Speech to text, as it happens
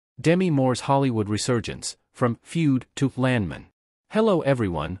Demi Moore's Hollywood resurgence, from Feud to Landman. Hello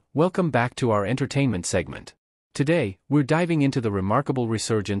everyone, welcome back to our entertainment segment. Today, we're diving into the remarkable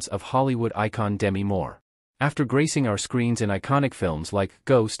resurgence of Hollywood icon Demi Moore. After gracing our screens in iconic films like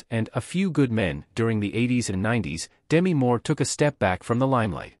Ghost and A Few Good Men during the 80s and 90s, Demi Moore took a step back from the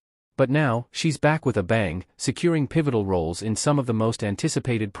limelight. But now, she's back with a bang, securing pivotal roles in some of the most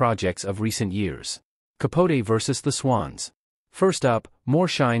anticipated projects of recent years. Capote vs. the Swans. First up, Moore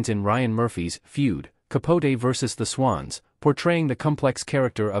shines in Ryan Murphy's Feud, Capote vs. the Swans, portraying the complex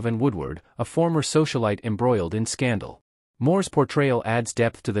character of Ann Woodward, a former socialite embroiled in scandal. Moore's portrayal adds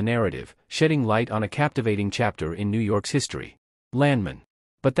depth to the narrative, shedding light on a captivating chapter in New York's history. Landman.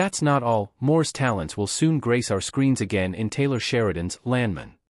 But that's not all, Moore's talents will soon grace our screens again in Taylor Sheridan's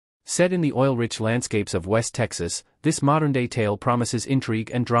Landman. Set in the oil-rich landscapes of West Texas, this modern-day tale promises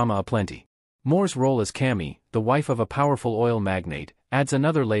intrigue and drama aplenty. Moore's role as Cammy, the wife of a powerful oil magnate, adds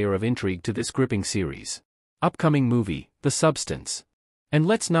another layer of intrigue to this gripping series. Upcoming movie, The Substance. And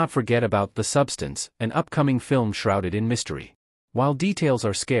let's not forget about The Substance, an upcoming film shrouded in mystery. While details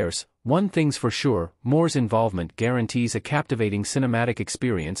are scarce, one thing's for sure, Moore's involvement guarantees a captivating cinematic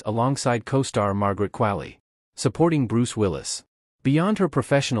experience alongside co-star Margaret Qualley. Supporting Bruce Willis. Beyond her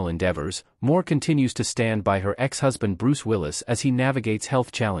professional endeavors, Moore continues to stand by her ex-husband Bruce Willis as he navigates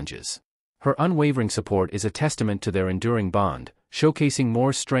health challenges. Her unwavering support is a testament to their enduring bond, showcasing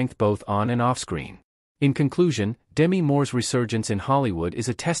Moore's strength both on and off-screen. In conclusion, Demi Moore's resurgence in Hollywood is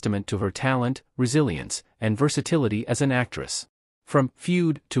a testament to her talent, resilience, and versatility as an actress. From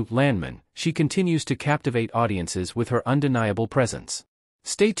Feud to Landman, she continues to captivate audiences with her undeniable presence.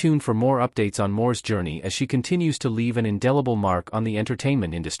 Stay tuned for more updates on Moore's journey as she continues to leave an indelible mark on the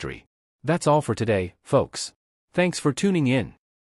entertainment industry. That's all for today, folks. Thanks for tuning in.